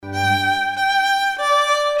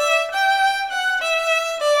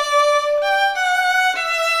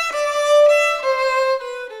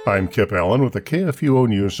I'm Kip Allen with the KFUO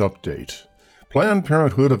News Update. Planned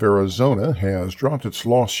Parenthood of Arizona has dropped its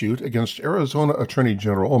lawsuit against Arizona Attorney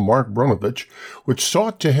General Mark Brnovich, which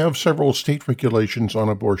sought to have several state regulations on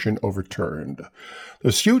abortion overturned.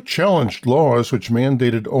 The suit challenged laws which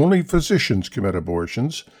mandated only physicians commit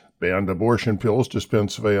abortions, banned abortion pills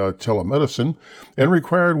dispensed via telemedicine, and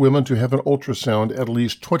required women to have an ultrasound at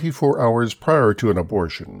least 24 hours prior to an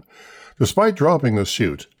abortion. Despite dropping the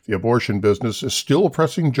suit, the abortion business is still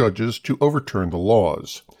pressing judges to overturn the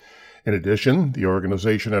laws. In addition, the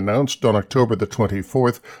organization announced on October the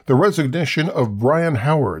 24th the resignation of Brian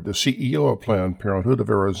Howard, the CEO of Planned Parenthood of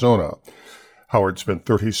Arizona. Howard spent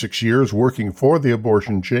 36 years working for the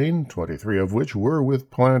abortion chain, 23 of which were with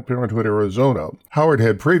Planned Parenthood Arizona. Howard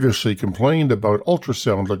had previously complained about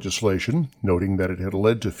ultrasound legislation, noting that it had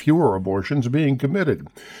led to fewer abortions being committed,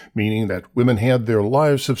 meaning that women had their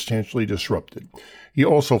lives substantially disrupted. He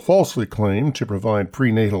also falsely claimed to provide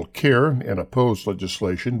prenatal care and opposed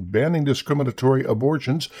legislation banning discriminatory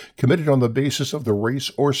abortions committed on the basis of the race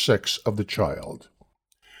or sex of the child.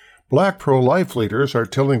 Black pro-life leaders are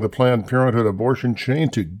telling the Planned Parenthood abortion chain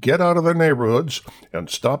to get out of their neighborhoods and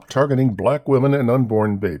stop targeting black women and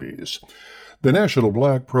unborn babies. The National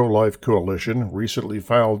Black Pro-Life Coalition recently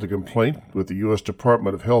filed a complaint with the U.S.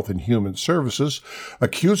 Department of Health and Human Services,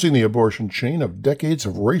 accusing the abortion chain of decades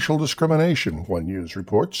of racial discrimination, One News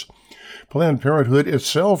reports. Planned Parenthood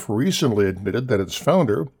itself recently admitted that its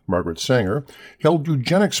founder, Margaret Sanger, held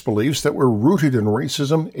eugenics beliefs that were rooted in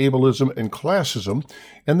racism, ableism, and classism,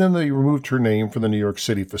 and then they removed her name from the New York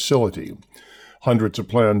City facility. Hundreds of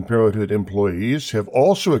Planned Parenthood employees have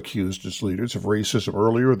also accused its leaders of racism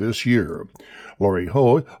earlier this year. Lori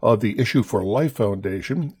Ho of the Issue for Life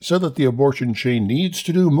Foundation said that the abortion chain needs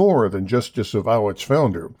to do more than just disavow its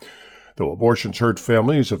founder. Though abortions hurt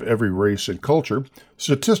families of every race and culture,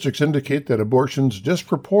 statistics indicate that abortions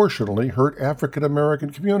disproportionately hurt African American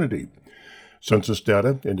community. Census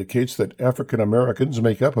data indicates that African Americans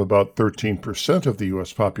make up about 13% of the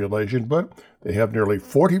U.S. population, but they have nearly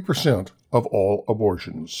 40% of all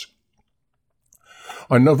abortions.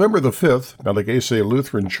 On November the 5th, Malagasy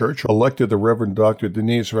Lutheran Church elected the Reverend Dr.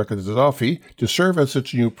 Denise Rekazafi to serve as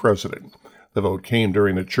its new president. The vote came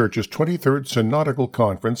during the church's 23rd Synodical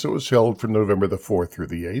Conference that was held from November the 4th through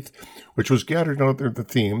the 8th, which was gathered under the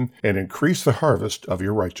theme, "And Increase the Harvest of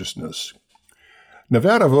Your Righteousness."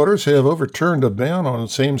 Nevada voters have overturned a ban on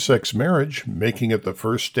same-sex marriage, making it the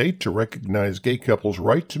first state to recognize gay couples'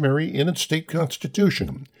 right to marry in its state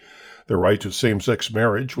constitution. The right to same-sex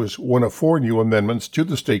marriage was one of 4 new amendments to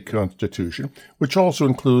the state constitution, which also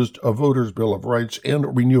includes a voters' Bill of Rights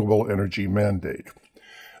and renewable energy mandate.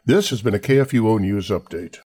 This has been a KFUO News Update.